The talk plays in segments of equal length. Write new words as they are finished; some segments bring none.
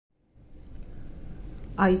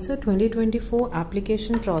IISER 2024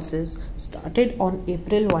 application process started on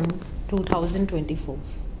April 1, 2024.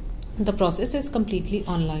 The process is completely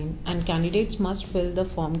online and candidates must fill the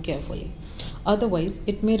form carefully. Otherwise,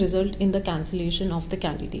 it may result in the cancellation of the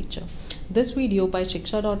candidature. This video by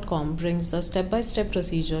shiksha.com brings the step-by-step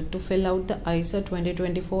procedure to fill out the IISER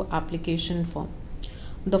 2024 application form.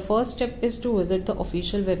 The first step is to visit the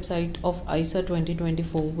official website of IISER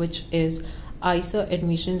 2024, which is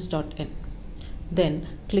IISERadmissions.in. Then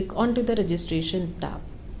click onto the registration tab.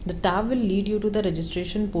 The tab will lead you to the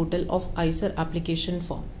registration portal of IISER application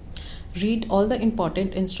form. Read all the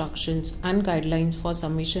important instructions and guidelines for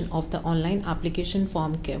submission of the online application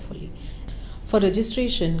form carefully. For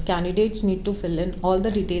registration, candidates need to fill in all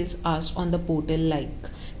the details asked on the portal like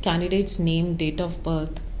candidate's name, date of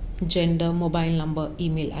birth, gender, mobile number,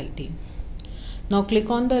 email ID. Now click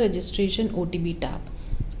on the registration OTP tab.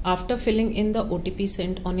 After filling in the OTP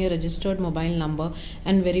sent on your registered mobile number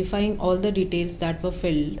and verifying all the details that were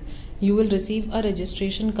filled, you will receive a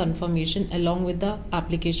registration confirmation along with the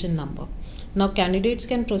application number. Now candidates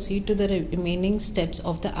can proceed to the remaining steps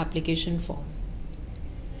of the application form.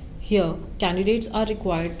 Here, candidates are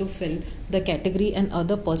required to fill the category and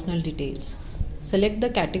other personal details. Select the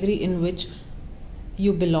category in which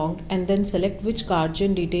you belong and then select which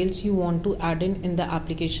guardian details you want to add in the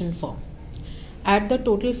application form. Add the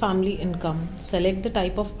total family income, select the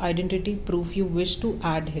type of identity proof you wish to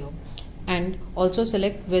add here, and also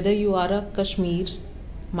select whether you are a Kashmir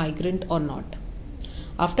migrant or not.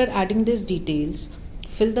 After adding these details,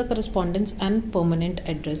 fill the correspondence and permanent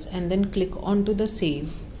address and then click onto the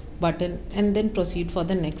Save button and then proceed for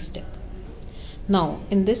the next step. Now,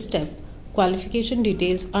 in this step, qualification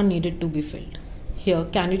details are needed to be filled. Here,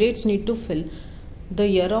 candidates need to fill the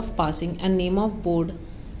year of passing and name of board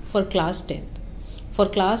for class 10th. For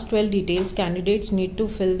class 12 details, candidates need to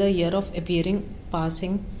fill the year of appearing,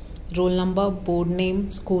 passing, roll number, board name,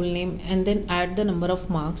 school name, and then add the number of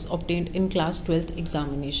marks obtained in class 12th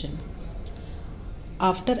examination.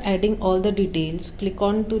 After adding all the details, click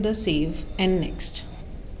on to the Save and Next.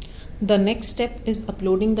 The next step is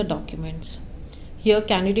uploading the documents. Here,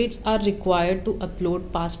 candidates are required to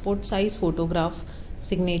upload passport size photograph,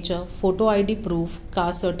 signature, photo ID proof,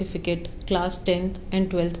 caste certificate, class 10th and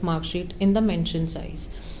 12th mark sheet in the mentioned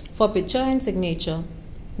size. For picture and signature,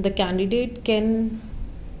 the candidate can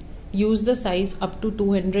use the size up to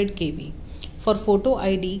 200 KB. For photo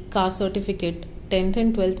ID, caste certificate, 10th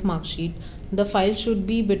and 12th mark sheet, the file should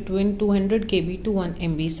be between 200 KB to 1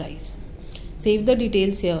 MB size. Save the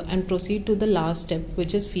details here and proceed to the last step,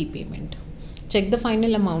 which is fee payment. Check the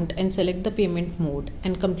final amount and select the payment mode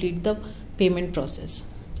and complete the payment process.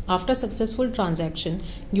 After successful transaction,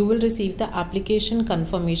 you will receive the application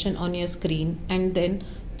confirmation on your screen and then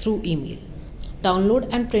through email. Download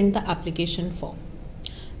and print the application form.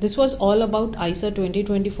 This was all about IISER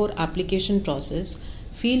 2024 application process.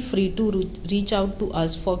 Feel free to reach out to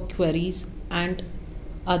us for queries and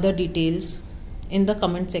other details in the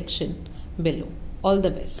comment section below. All the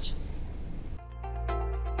best.